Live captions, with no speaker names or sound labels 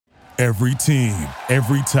Every team,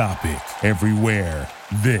 every topic, everywhere.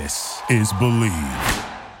 This is Believe.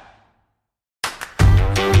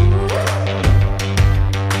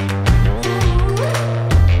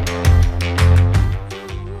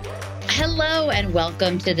 Hello and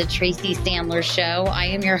welcome to the Tracy Sandler Show. I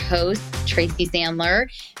am your host, Tracy Sandler.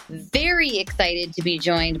 Very excited to be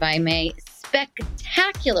joined by my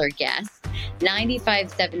spectacular guest,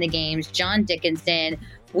 95.7 The Game's John Dickinson.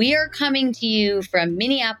 We are coming to you from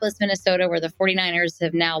Minneapolis, Minnesota, where the 49ers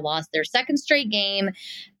have now lost their second straight game.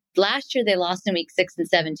 Last year, they lost in week 6 and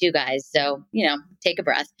 7 too, guys. So, take a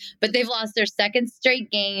breath. But they've lost their second straight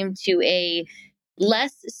game to a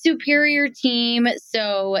less superior team.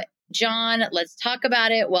 So, John, let's talk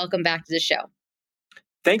about it. Welcome back to the show.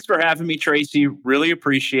 Thanks for having me, Tracy. Really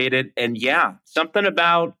appreciate it. And yeah, something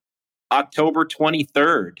about October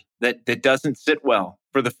 23rd that doesn't sit well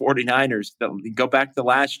for the 49ers. Go back to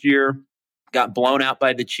last year, got blown out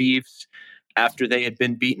by the Chiefs after they had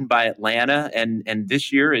been beaten by Atlanta. And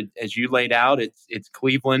this year, as you laid out, it's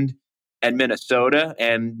Cleveland and Minnesota.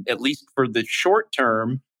 And at least for the short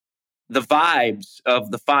term, the vibes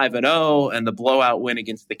of the 5-0 and the blowout win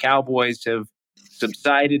against the Cowboys have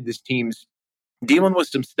subsided. This team's dealing with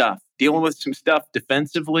some stuff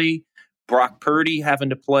defensively. Brock Purdy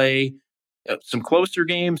having to play some closer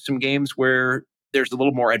games, some games where there's a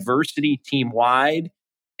little more adversity team-wide,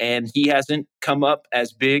 and he hasn't come up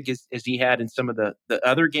as big as he had in some of the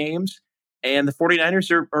other games. And the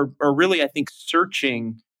 49ers are really, I think,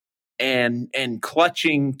 searching and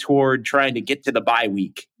clutching toward trying to get to the bye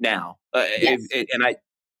week now. Yes. And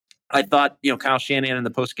I thought, Kyle Shanahan in the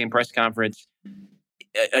post-game press conference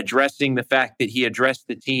addressing the fact that he addressed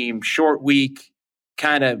the team short week,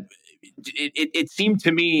 it seemed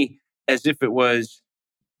to me as if it was,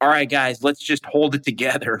 all right, guys, let's just hold it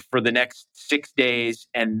together for the next 6 days,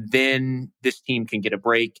 and then this team can get a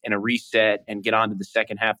break and a reset and get on to the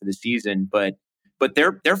second half of the season. But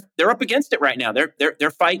they're up against it right now.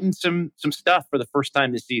 They're fighting some stuff for the first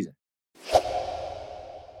time this season.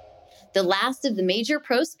 The last of the major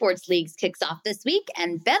pro sports leagues kicks off this week,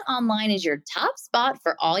 and BetOnline is your top spot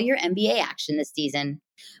for all your NBA action this season.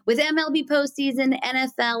 With MLB postseason,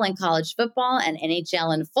 NFL, and college football and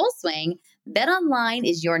NHL in full swing, BetOnline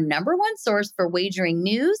is your number one source for wagering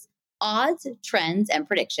news, odds, trends, and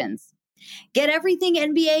predictions. Get everything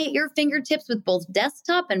NBA at your fingertips with both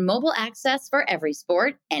desktop and mobile access for every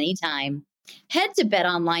sport, anytime. Head to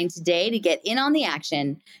BetOnline today to get in on the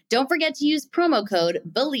action. Don't forget to use promo code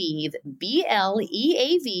BELIEVE,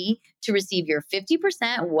 BLEAV, to receive your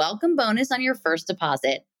 50% welcome bonus on your first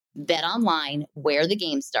deposit. BetOnline, where the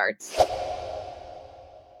game starts.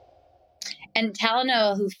 And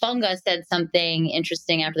Talanoa Hufanga said something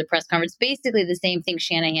interesting after the press conference, basically the same thing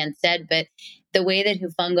Shanahan said, but the way that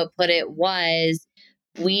Hufanga put it was,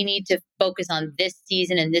 we need to focus on this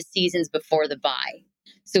season, and this season's before the bye.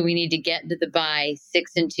 So we need to get to the bye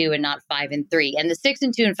 6-2 and not 5-3. And the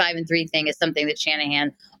 6-2 and 5-3 thing is something that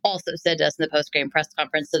Shanahan also said to us in the post-game press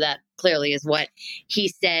conference. So that clearly is what he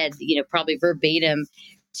said, probably verbatim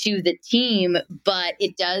to the team. But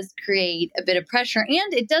it does create a bit of pressure,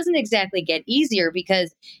 and it doesn't exactly get easier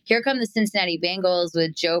because here come the Cincinnati Bengals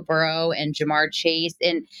with Joe Burrow and Jamar Chase,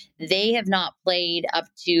 and they have not played up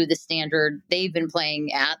to the standard they've been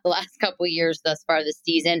playing at the last couple of years thus far this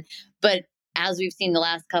season. But as we've seen the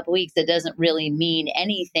last couple of weeks, it doesn't really mean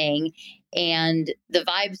anything. And the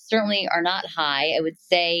vibes certainly are not high. I would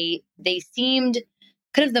say they seemed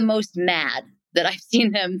kind of the most mad that I've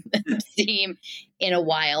seen them seem in a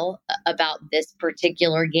while about this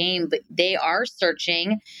particular game. But they are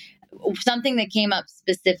searching. Something that came up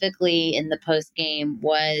specifically in the post game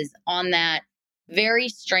was on that very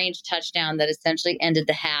strange touchdown that essentially ended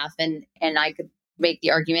the half. And I could make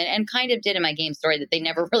the argument, and kind of did in my game story, that they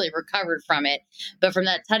never really recovered from it. But from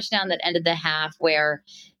that touchdown that ended the half where,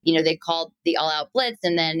 they called the all-out blitz,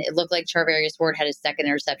 and then it looked like Charvarius Ward had his second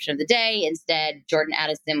interception of the day. Instead, Jordan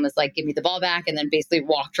Addison was like, give me the ball back, and then basically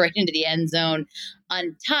walked right into the end zone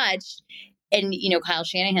untouched. And, Kyle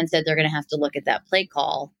Shanahan said they're going to have to look at that play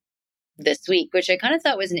call this week, which I kind of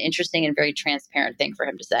thought was an interesting and very transparent thing for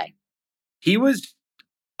him to say. He was,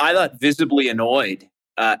 I thought, visibly annoyed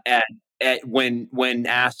when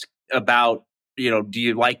asked about, do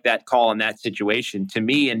you like that call in that situation? To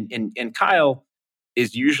me, and Kyle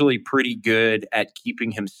is usually pretty good at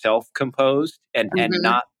keeping himself composed and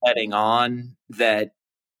not letting on that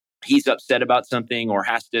he's upset about something or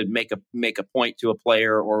has to make a point to a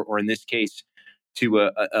player or in this case to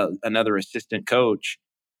another assistant coach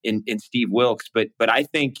in Steve Wilkes. But I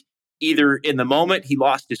think either in the moment he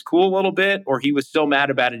lost his cool a little bit, or he was so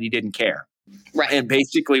mad about it he didn't care. Right. And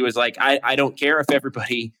basically was like, I don't care if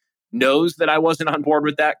everybody knows that I wasn't on board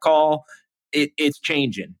with that call. It's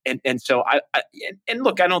changing. And so and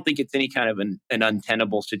look, I don't think it's any kind of an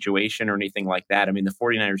untenable situation or anything like that. I mean, the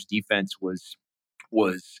 49ers defense was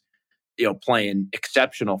playing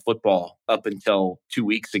exceptional football up until 2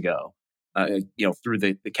 weeks ago, through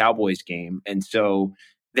the Cowboys game. And so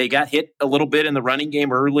they got hit a little bit in the running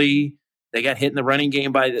game early. They got hit in the running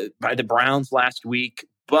game by the Browns last week.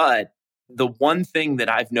 But the one thing that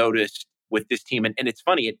I've noticed with this team, and it's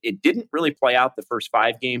funny, it didn't really play out the first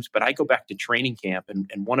 5 games, but I go back to training camp, and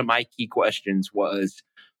one of my key questions was,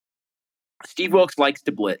 Steve Wilks likes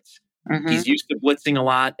to blitz. Mm-hmm. He's used to blitzing a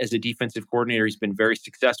lot as a defensive coordinator. He's been very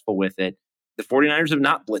successful with it. The 49ers have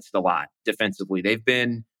not blitzed a lot defensively. They've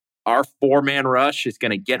been, our 4-man rush is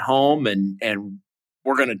going to get home and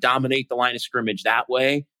we're going to dominate the line of scrimmage that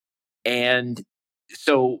way. And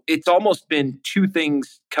so it's almost been 2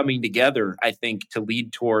 things coming together, I think, to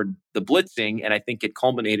lead toward the blitzing. And I think it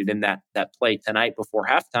culminated in that play tonight before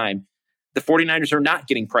halftime. The 49ers are not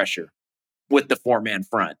getting pressure with the 4-man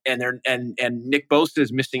front, and Nick Bosa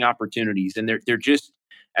is missing opportunities, and they're just,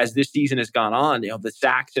 as this season has gone on, the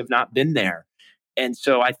sacks have not been there. And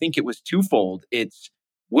so I think it was twofold. It's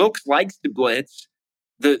Wilks likes to blitz.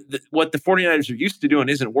 What the 49ers are used to doing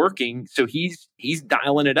isn't working, so he's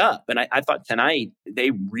dialing it up. And I thought tonight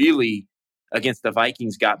they really, against the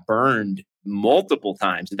Vikings, got burned multiple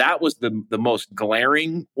times. That was the most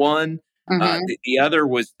glaring one. Mm-hmm. The other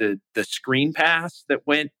was the screen pass that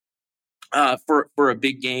went for a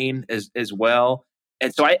big gain as well.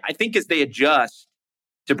 And so I think as they adjust,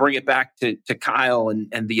 to bring it back to Kyle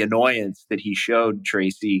and the annoyance that he showed,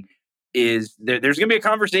 Tracy, is there's going to be a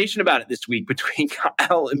conversation about it this week between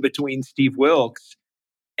Kyle and between Steve Wilks.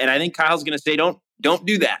 And I think Kyle's going to say, don't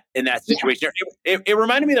do that in that situation. Yeah. It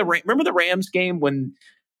reminded me remember the Rams game when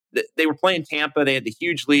they were playing Tampa, they had the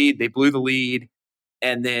huge lead, they blew the lead.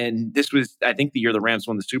 And then this was, I think, the year the Rams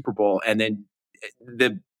won the Super Bowl. And then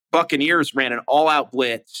the Buccaneers ran an all-out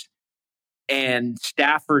blitz, and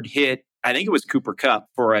Stafford hit, I think it was Cooper Kupp,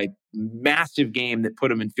 for a massive game that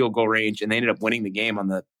put him in field goal range, and they ended up winning the game on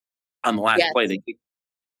the last play.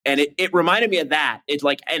 And it reminded me of that. It's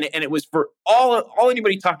like, and it was for all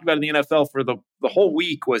anybody talked about in the NFL for the whole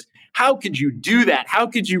week was, how could you do that? How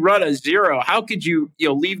could you run a zero? How could you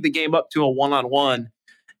leave the game up to a one-on-one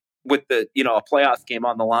with a playoff game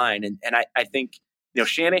on the line? And I think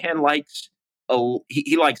Shanahan likes.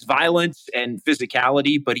 He likes violence and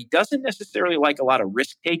physicality, but he doesn't necessarily like a lot of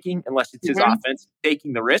risk taking unless it's his offense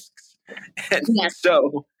taking the risks. And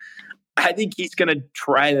so I think he's going to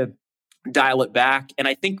try to dial it back. And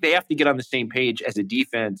I think they have to get on the same page as a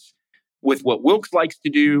defense with what Wilks likes to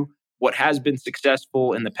do, what has been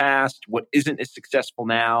successful in the past, what isn't as successful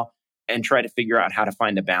now, and try to figure out how to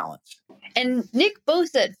find a balance. And Nick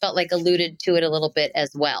Bosa felt like alluded to it a little bit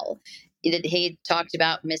as well. He talked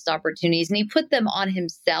about missed opportunities and he put them on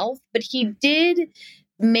himself, but he did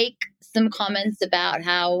make some comments about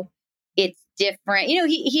how it's different.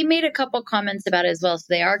 He made a couple comments about it as well. So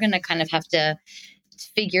they are going to kind of have to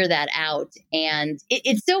figure that out. And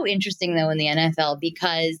it's so interesting, though, in the NFL,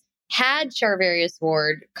 because had Charvarius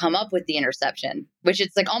Ward come up with the interception, which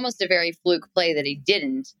it's like almost a very fluke play that he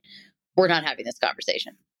didn't, we're not having this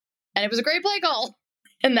conversation. And it was a great play call.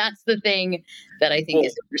 And that's the thing that I think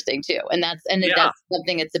is interesting too. And that's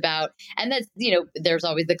something it's about. And that's, there's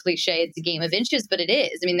always the cliche, it's a game of inches, but it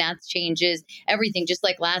is. I mean, that changes everything. Just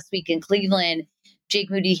like last week in Cleveland,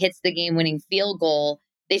 Jake Moody hits the game-winning field goal.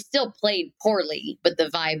 They still played poorly, but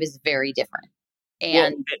the vibe is very different.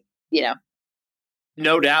 And,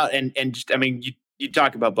 no doubt. And just, I mean, you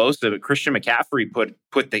talk about Bosa, but Christian McCaffrey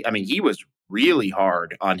he was really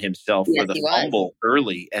hard on himself for the fumble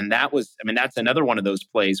early. And that's another one of those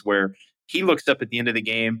plays where he looks up at the end of the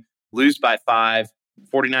game, lose by 5.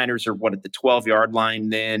 49ers are at the 12-yard line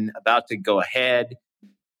then, about to go ahead.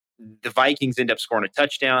 The Vikings end up scoring a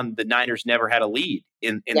touchdown. The Niners never had a lead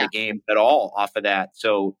in the game at all off of that.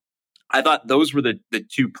 So I thought those were the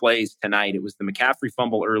 2 plays tonight. It was the McCaffrey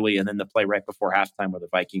fumble early and then the play right before halftime where the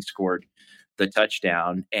Vikings scored the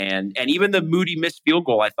touchdown. And even the Moody missed field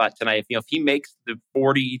goal, I thought tonight, if he makes the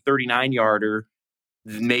 39 yarder,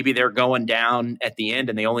 maybe they're going down at the end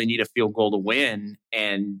and they only need a field goal to win,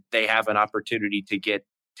 and they have an opportunity to get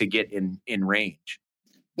in range.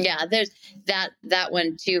 Yeah, there's that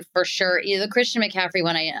one too, for sure. The Christian McCaffrey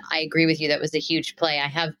one, I agree with you. That was a huge play.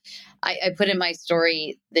 I put in my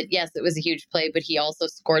story that, yes, it was a huge play, but he also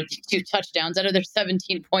scored 2 touchdowns. Out of their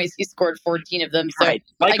 17 points, he scored 14 of them. So right.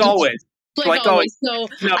 Like always. So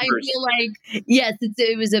numbers. I feel like, yes,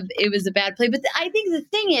 it was a bad play. But I think the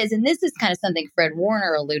thing is, and this is kind of something Fred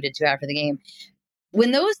Warner alluded to after the game,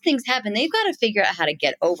 when those things happen, they've got to figure out how to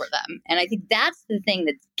get over them. And I think that's the thing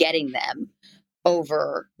that's getting them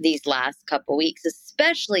over these last couple weeks,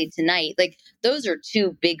 especially tonight. Like, those are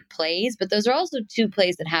two big plays, but those are also two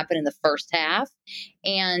plays that happen in the first half.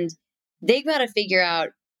 And they've got to figure out,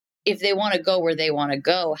 if they want to go where they want to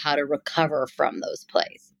go, how to recover from those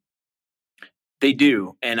plays. They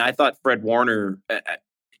do. And I thought Fred Warner,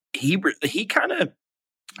 he kind of,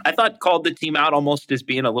 I thought, called the team out almost as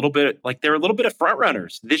being a little bit like they're a little bit of front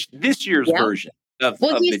runners this year's version.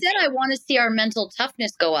 Well, he said, I want to see our mental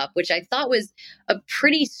toughness go up, which I thought was a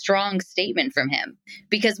pretty strong statement from him.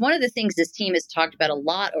 Because one of the things this team has talked about a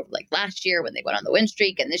lot over, like, last year when they went on the win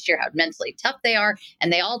streak, and this year how mentally tough they are.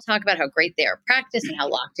 And they all talk about how great they are at practice and how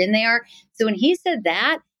locked in they are. So when he said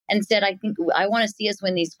that and said, I think I want to see us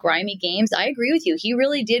win these grimy games, I agree with you. He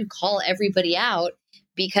really did call everybody out,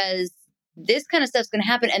 because this kind of stuff's going to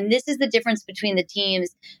happen. And this is the difference between the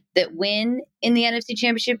teams that win in the NFC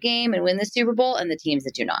Championship game and win the Super Bowl and the teams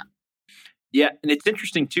that do not. Yeah. And it's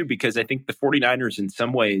interesting, too, because I think the 49ers in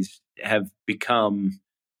some ways have become,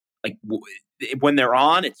 like, when they're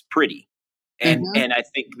on, it's pretty. And and I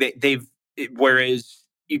think they've, whereas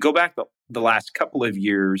you go back the last couple of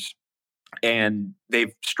years and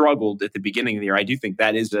they've struggled at the beginning of the year, I do think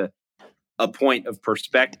that is a point of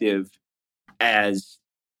perspective, as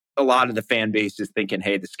a lot of the fan base is thinking,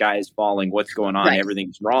 hey, the sky is falling. What's going on? Right.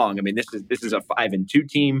 Everything's wrong. I mean, this is a 5-2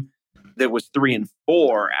 team that was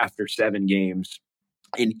 3-4 after 7 games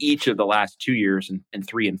in each of the last 2 years, and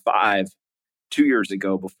 3-5 2 years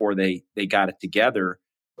ago before they got it together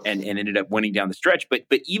and ended up winning down the stretch. But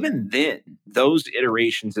even then, those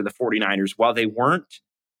iterations of the 49ers, while they weren't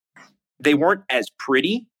as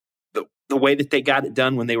pretty, the way that they got it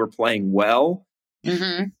done when they were playing well,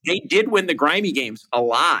 they did win the grimy games a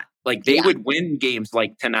lot. Like, they would win games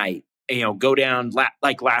like tonight, go down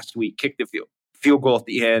like last week, kick the field goal at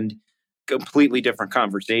the end, completely different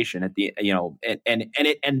conversation at the,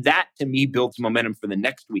 and that to me builds momentum for the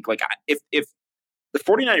next week. Like, if the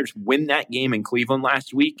 49ers win that game in Cleveland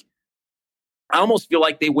last week, I almost feel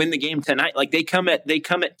like they win the game tonight. Like, they come at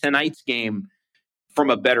tonight's game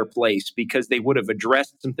from a better place, because they would have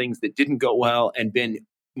addressed some things that didn't go well and been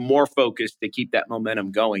more focused to keep that momentum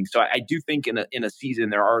going. So I do think in a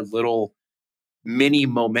season there are little mini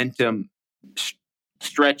momentum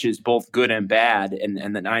stretches, both good and bad,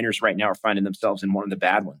 and the Niners right now are finding themselves in one of the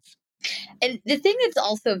bad ones. And the thing that's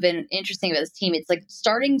also been interesting about this team, it's like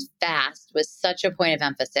starting fast was such a point of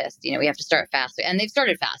emphasis. We have to start fast, and they've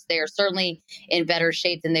started fast. They are certainly in better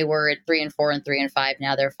shape than they were at 3-4 and 3-5.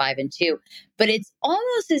 Now they're 5-2. But it's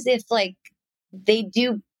almost as if, like, they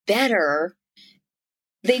do better.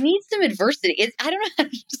 They need some adversity. I don't know how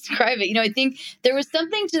to describe it. I think there was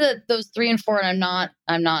something to those 3-4, and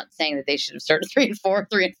I'm not saying that they should have started 3-4,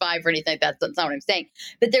 3-5, or anything like that. That's not what I'm saying.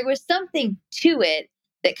 But there was something to it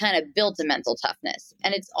that kind of built a mental toughness.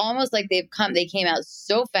 And it's almost like they came out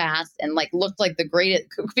so fast and, like, looked like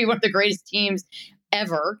could be one of the greatest teams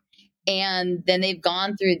ever. And then they've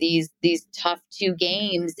gone through these tough 2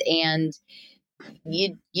 games, and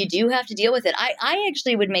you do have to deal with it. I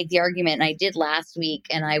actually would make the argument, and I did last week,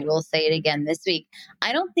 and I will say it again this week.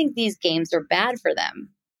 I don't think these games are bad for them,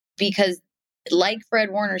 because, like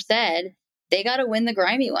Fred Warner said, they got to win the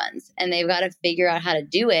grimy ones, and they've got to figure out how to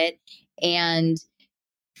do it. And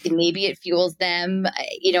maybe it fuels them.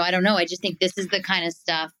 I don't know. I just think this is the kind of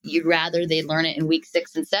stuff you'd rather they learn it in week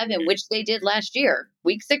 6 and 7, which they did last year.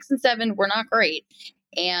 Week 6 and 7 were not great.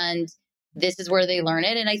 And this is where they learn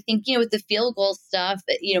it. And I think, with the field goal stuff,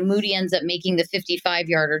 Moody ends up making the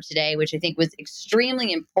 55-yarder today, which I think was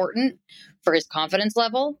extremely important for his confidence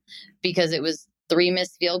level, because it was 3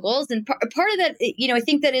 missed field goals. And part of that, I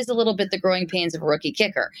think that is a little bit the growing pains of a rookie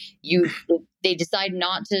kicker. They decide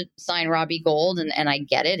not to sign Robbie Gould, and I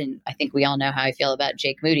get it. And I think we all know how I feel about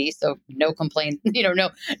Jake Moody. So no complaint,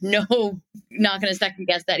 no, not going to second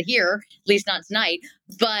guess that here, at least not tonight.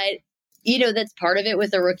 But that's part of it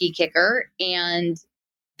with a rookie kicker. And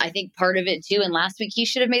I think part of it too, and last week he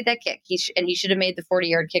should have made that kick. He should have made the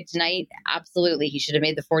 40-yard kick tonight. Absolutely. He should have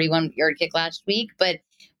made the 41-yard kick last week. But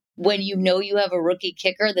when you have a rookie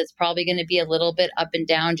kicker that's probably going to be a little bit up and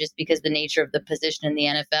down just because of the nature of the position in the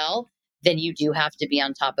NFL, then you do have to be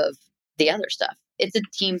on top of the other stuff. It's a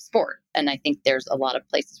team sport. And I think there's a lot of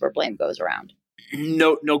places where blame goes around.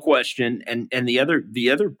 No question. And the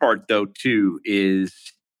other part, though, too,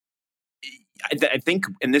 is I think,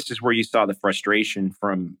 and this is where you saw the frustration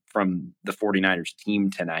from the 49ers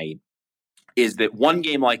team tonight, is that one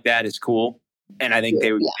game like that is cool. And I think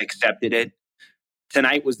they accepted it.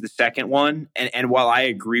 Tonight was the second one. And while I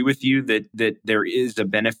agree with you that there is a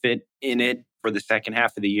benefit in it for the second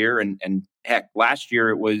half of the year, and heck, last year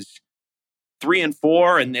it was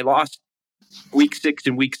 3-4 and they lost week 6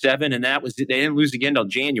 and week 7. And that was it. They didn't lose again till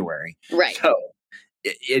January. Right. So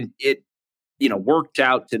it worked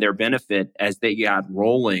out to their benefit as they got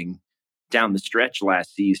rolling down the stretch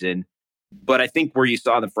last season. But I think where you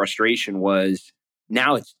saw the frustration was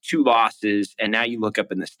now it's 2 losses, and now you look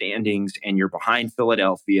up in the standings and you're behind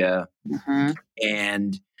Philadelphia,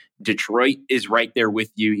 and Detroit is right there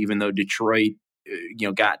with you, even though Detroit,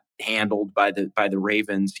 got handled by the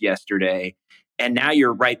Ravens yesterday. And now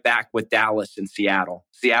you're right back with Dallas and Seattle.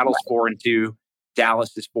 Seattle's 4-2,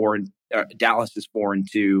 Dallas is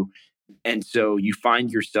 4-2. And so you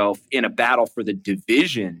find yourself in a battle for the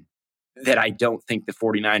division that I don't think the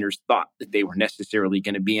 49ers thought that they were necessarily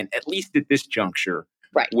going to be in, at least at this juncture,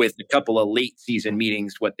 with a couple of late season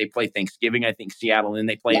meetings. What they play Thanksgiving, I think Seattle, and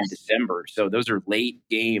they play in December. So those are late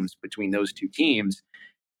games between those two teams.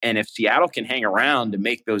 And if Seattle can hang around to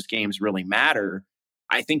make those games really matter,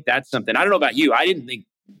 I think that's something. I don't know about you. I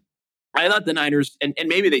thought the Niners, and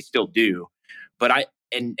maybe they still do, but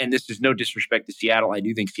and this is no disrespect to Seattle. I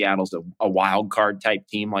do think Seattle's a wild card type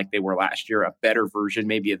team like they were last year, a better version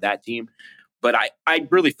maybe of that team. But I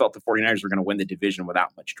really felt the 49ers were going to win the division without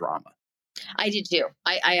much drama. I did too.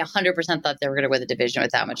 I 100% thought they were going to win the division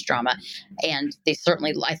without much drama. And I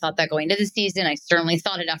thought that going into the season. I certainly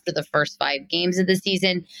thought it after the first 5 games of the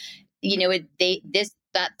season.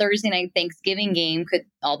 That Thursday night Thanksgiving game could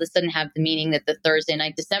all of a sudden have the meaning that the Thursday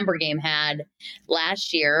night December game had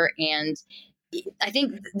last year. And I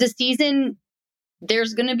think the season,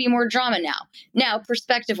 there's going to be more drama now. Now,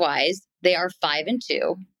 perspective-wise, they are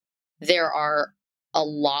 5-2. There are a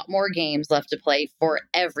lot more games left to play for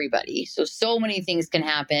everybody. So many things can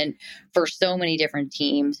happen for so many different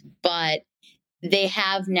teams. But they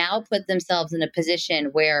have now put themselves in a position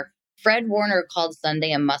where Fred Warner called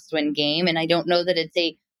Sunday a must-win game, and I don't know that it's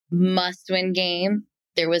a must-win game.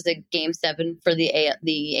 There was a game 7 for the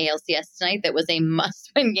ALCS tonight that was a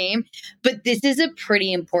must-win game, but this is a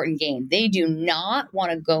pretty important game. They do not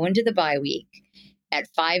want to go into the bye week at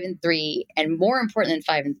 5-3, and more important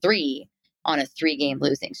than 5-3, on a 3-game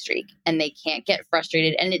losing streak, and they can't get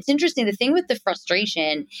frustrated. And it's interesting. The thing with the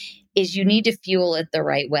frustration is you need to fuel it the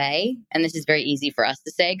right way. And this is very easy for us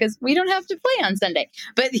to say because we don't have to play on Sunday,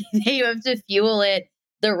 but you have to fuel it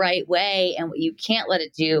the right way. And what you can't let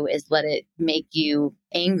it do is let it make you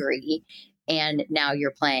angry. And now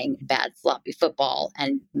you're playing bad, sloppy football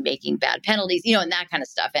and making bad penalties, and that kind of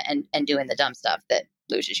stuff, and doing the dumb stuff that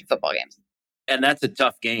loses you football games. And that's a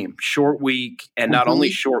tough game. Short week, and not only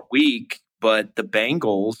short week, but the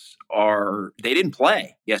Bengals they didn't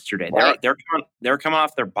play yesterday. Right. They're coming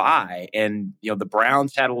off their bye, and the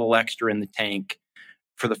Browns had a little extra in the tank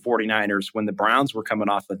for the 49ers when the Browns were coming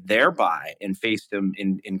off of their bye and faced them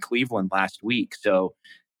in Cleveland last week. So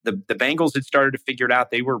the Bengals had started to figure it out.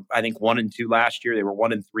 They were, I think, 1-2 last year. They were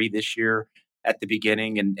 1-3 this year at the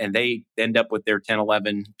beginning, and they end up with their 10,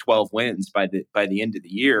 11, 12 wins by the end of the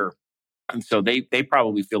year. And so they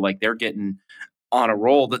probably feel like they're getting on a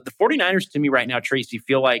roll. The 49ers, to me right now, Tracy,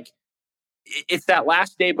 feel like it's that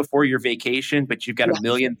last day before your vacation, but you've got a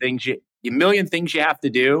million things you have to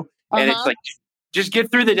do. And it's like, just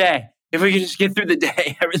get through the day. If we can just get through the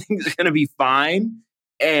day, everything's going to be fine.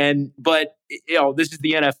 But this is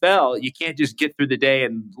the NFL. You can't just get through the day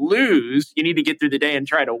and lose. You need to get through the day and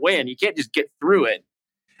try to win. You can't just get through it.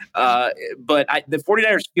 But the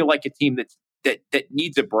 49ers feel like a team that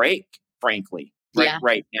needs a break, frankly,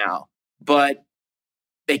 right now. But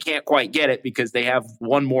they can't quite get it because they have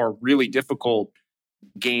one more really difficult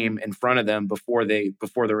game in front of them before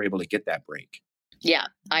they're able to get that break. Yeah,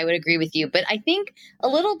 I would agree with you. But I think a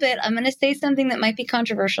little bit, I'm going to say something that might be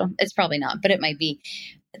controversial. It's probably not, but it might be.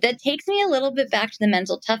 That takes me a little bit back to the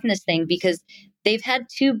mental toughness thing because they've had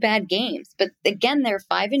 2 bad games. But again, they're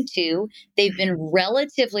 5-2. They've been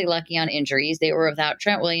relatively lucky on injuries. They were without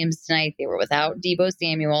Trent Williams tonight. They were without Deebo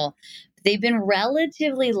Samuel. They've been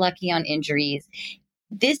relatively lucky on injuries.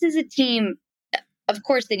 This is a team, of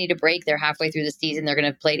course, they need a break. They're halfway through the season. They're going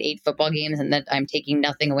to have played 8 football games, and that I'm taking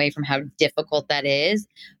nothing away from how difficult that is.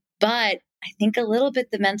 But I think a little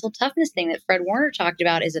bit the mental toughness thing that Fred Warner talked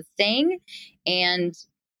about is a thing, and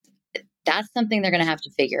that's something they're going to have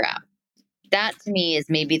to figure out. That, to me, is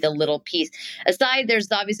maybe the little piece. Aside,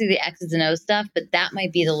 there's obviously the X's and O's stuff, but that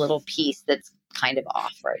might be the little piece that's kind of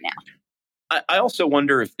off right now. I also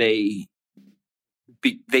wonder if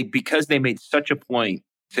because they made such a point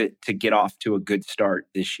to get off to a good start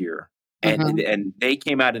this year, and they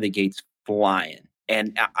came out of the gates flying.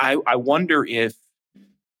 And I wonder if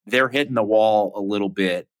they're hitting the wall a little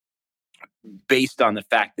bit based on the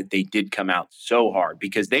fact that they did come out so hard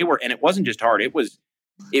because they were, and it wasn't just hard. It was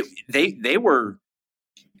They were,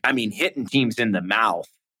 I mean, hitting teams in the mouth.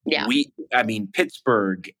 Yeah.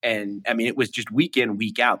 Pittsburgh, and I mean, it was just week in,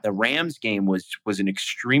 week out. The Rams game was an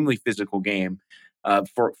extremely physical game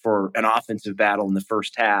for an offensive battle in the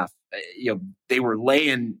first half. They were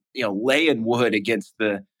laying wood against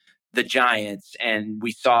the Giants, and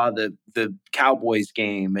we saw the Cowboys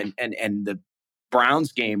game and the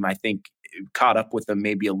Browns game. I think caught up with them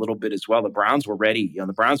maybe a little bit as well. The Browns were ready.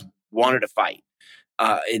 The Browns wanted to fight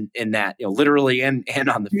in that, literally and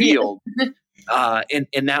on the field.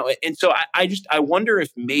 In that way. And so I wonder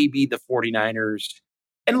if maybe the 49ers,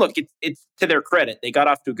 and look, it's to their credit, they got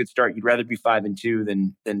off to a good start. You'd rather be 5-2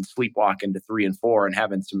 than sleepwalk into 3-4 and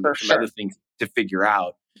having some other things to figure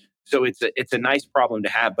out. So it's a nice problem to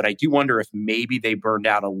have, but I do wonder if maybe they burned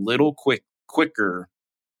out a little quicker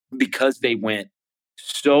because they went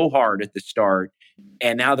so hard at the start,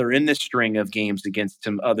 and now they're in this string of games against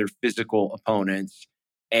some other physical opponents.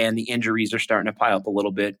 And the injuries are starting to pile up a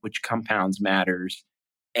little bit, which compounds matters.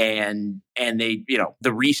 And they,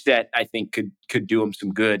 the reset, I think, could do them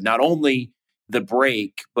some good. Not only the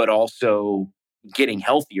break, but also getting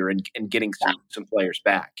healthier and getting some players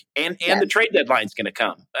back. And the trade deadline's going to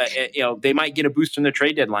come. They might get a boost from the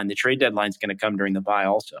trade deadline. The trade deadline's going to come during the bye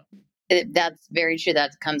also. That's very true.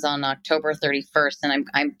 That comes on October 31st. And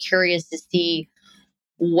I'm curious to see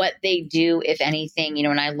what they do, if anything.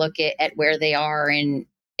 When I look at where they are and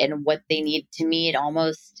what they need, to me, it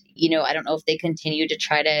almost, I don't know if they continue to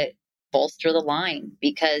try to bolster the line,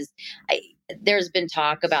 because there's been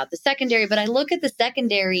talk about the secondary, but I look at the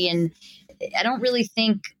secondary and I don't really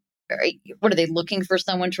think, what are they looking for,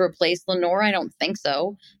 someone to replace Lenore? I don't think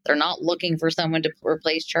so. They're not looking for someone to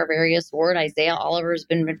replace Charvarius Ward. Isaiah Oliver has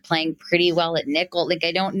been playing pretty well at nickel. Like,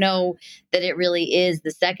 I don't know that it really is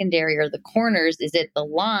the secondary or the corners. Is it the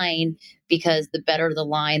line? Because the better the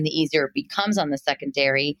line, the easier it becomes on the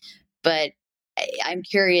secondary. But I'm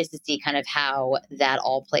curious to see kind of how that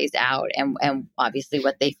all plays out and obviously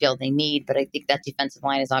what they feel they need. But I think that defensive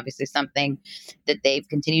line is obviously something that they've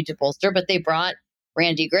continued to bolster. But they brought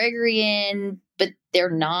Randy Gregory in, but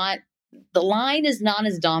the line is not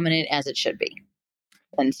as dominant as it should be.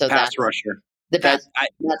 And so pass rusher. That's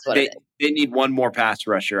what it is. They need one more pass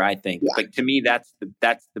rusher, I think. Yeah. Like, to me, that's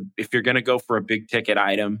the if you're going to go for a big ticket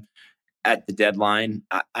item at the deadline,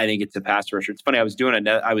 I think it's a pass rusher. It's funny. I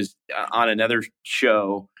was on another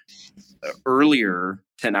show earlier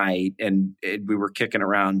tonight, and we were kicking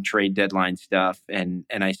around trade deadline stuff, and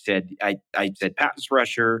I said pass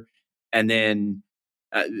rusher, and then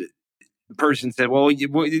the person said, "Well,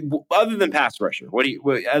 other than pass rusher, what do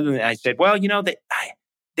you?" Other than, I said, "Well,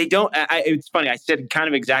 they don't." It's funny. I said kind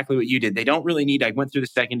of exactly what you did. They don't really need. I went through the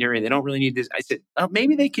secondary. They don't really need this. I said,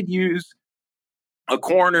 maybe they could use a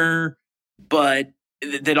corner, but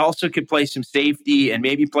that also could play some safety and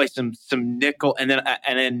maybe play some nickel. And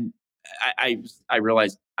then I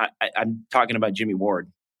realized I'm talking about Jimmy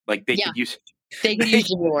Ward. Like, they could use. They could use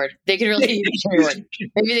Jimmy Ward. They could really use Jimmy Ward.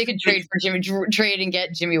 Maybe they could trade and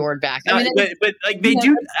get Jimmy Ward back. I mean, but like they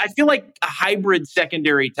do. I feel like a hybrid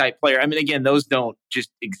secondary type player. I mean, again, those don't just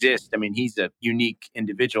exist. I mean, he's a unique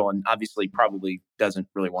individual, and obviously probably doesn't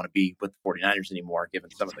really want to be with the 49ers anymore,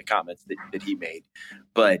 given some of the comments that he made.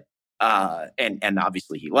 But and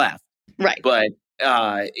obviously he left. Right. But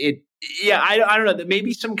I don't know, that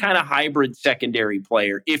maybe some kind of hybrid secondary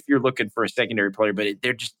player if you're looking for a secondary player, but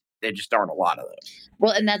there just aren't a lot of those.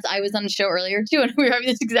 Well, and I was on a show earlier too, and we were having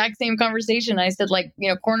this exact same conversation. I said,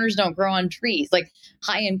 corners don't grow on trees. Like,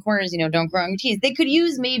 high-end corners, don't grow on trees. They could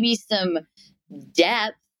use maybe some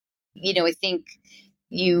depth. I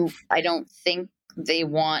don't think they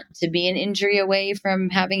want to be an injury away from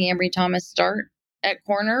having Ambry Thomas start at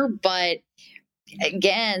corner. But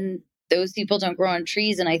again, those people don't grow on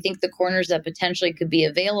trees. And I think the corners that potentially could be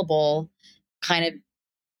available kind of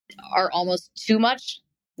are almost too much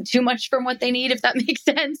from what they need, if that makes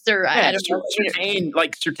sense. Or I don't know.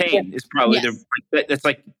 Surtain is probably that's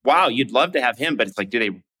like, wow, you'd love to have him, but it's like,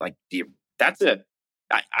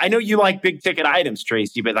 I know you like big ticket items,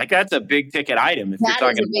 Tracy, but like, that's a big ticket item. If that you're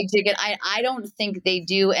talking is a big ticket. I don't think they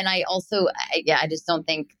do. And I also, I just don't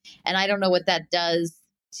think, and I don't know what that does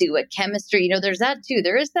to a chemistry. There's that too.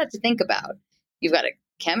 There is that to think about. You've got a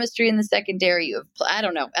chemistry in the secondary. You have, I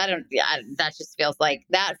don't know. That just feels like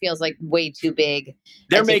way too big.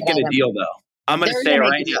 They're making a deal though. I'm going to say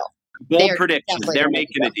right now, bold prediction. They're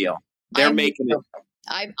making a deal. They're making it.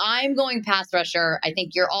 I'm going pass rusher. I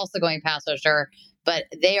think you're also going pass rusher, but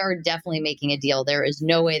they are definitely making a deal. There is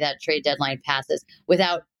no way that trade deadline passes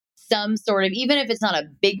without some sort of, even if it's not a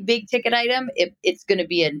big ticket item, it's going to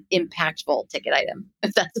be an impactful ticket item,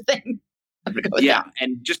 if that's the thing.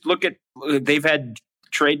 And just look at, they've had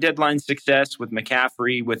trade deadline success with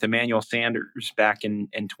McCaffrey, with Emmanuel Sanders back in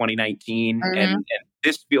 2019. And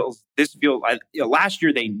this feels, last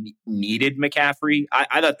year they needed McCaffrey.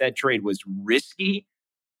 I thought that trade was risky,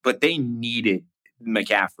 but they needed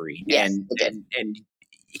McCaffrey. Yes, and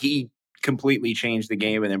he completely changed the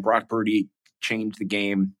game. And then Brock Purdy changed the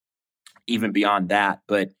game even beyond that.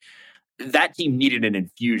 But that team needed an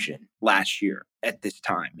infusion last year at this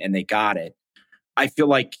time, and they got it. I feel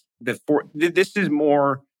like this is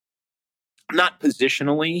more not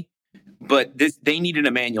positionally, but they needed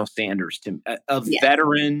Emmanuel Sanders,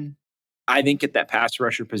 veteran, I think, at that pass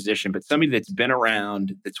rusher position, but somebody that's been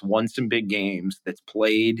around, that's won some big games, that's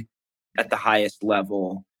played at the highest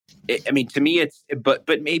level. To me,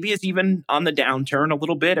 but maybe it's even on the downturn a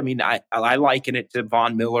little bit. I liken it to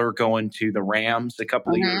Von Miller going to the Rams a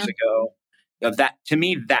couple of years ago. That, to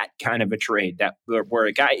me, that kind of a trade, that where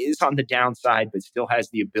a guy is on the downside but still has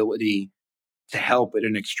the ability to help at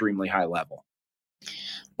an extremely high level.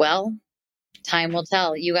 Well, time will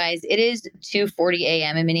tell. You guys, it is 2:40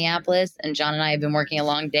 a.m. in Minneapolis, and John and I have been working a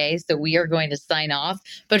long day, so we are going to sign off.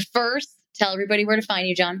 But first, tell everybody where to find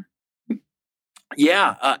you, John.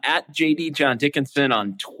 Yeah, at JD John Dickinson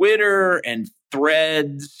on Twitter and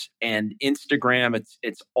Threads and Instagram.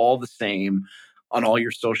 It's all the same on all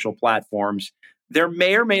your social platforms. There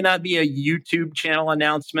may or may not be a YouTube channel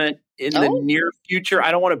announcement in the near future.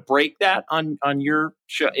 I don't want to break that on your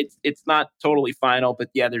show. It's not totally final, but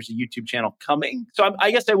yeah, there's a YouTube channel coming. So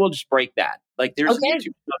I guess I will just break that. Like, there's a YouTube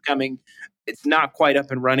channel coming. It's not quite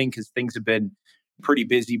up and running because things have been pretty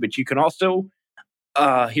busy, but you can also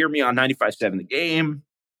hear me on 95.7 The Game.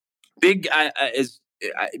 Big, as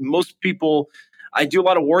most people, I do a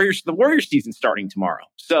lot of Warriors. The Warriors season starting tomorrow.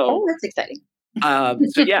 So that's exciting.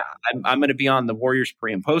 So yeah, I'm going to be on the Warriors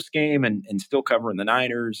pre and post game and still covering the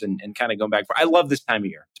Niners and kind of going back. I love this time of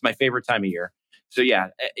year. It's my favorite time of year. So yeah,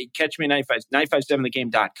 catch me at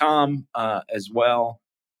 957thegame.com as well.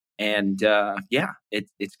 And yeah,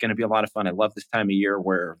 it's going to be a lot of fun. I love this time of year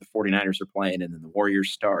where the 49ers are playing and then the Warriors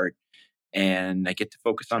start, and I get to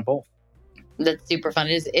focus on both. That's super fun.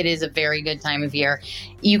 It is a very good time of year.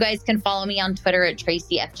 You guys can follow me on Twitter at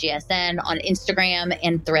TracyFGSN, on Instagram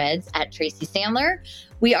and Threads at Tracy Sandler.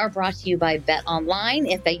 We are brought to you by Bet Online.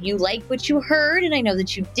 If you like what you heard, and I know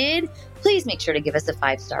that you did, please make sure to give us a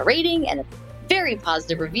 5-star rating and a very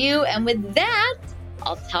positive review. And with that,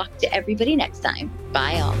 I'll talk to everybody next time.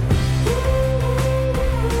 Bye, all.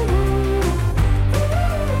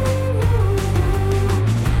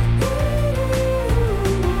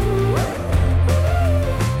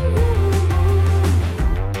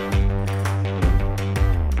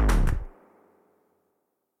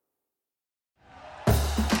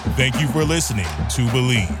 Thank you for listening to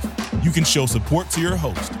Believe. You can show support to your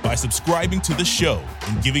host by subscribing to the show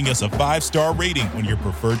and giving us a 5-star rating on your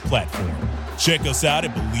preferred platform. Check us out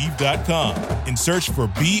at Believe.com and search for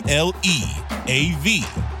BLEAV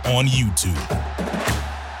on YouTube.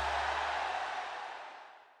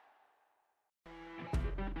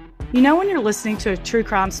 You know when you're listening to a true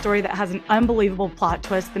crime story that has an unbelievable plot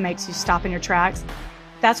twist that makes you stop in your tracks?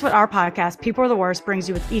 That's what our podcast, People Are the Worst, brings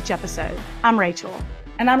you with each episode. I'm Rachel.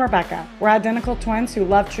 And I'm Rebecca. We're identical twins who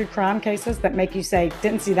love true crime cases that make you say,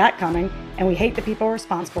 didn't see that coming, and we hate the people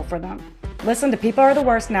responsible for them. Listen to People Are the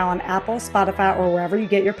Worst now on Apple, Spotify, or wherever you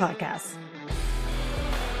get your podcasts.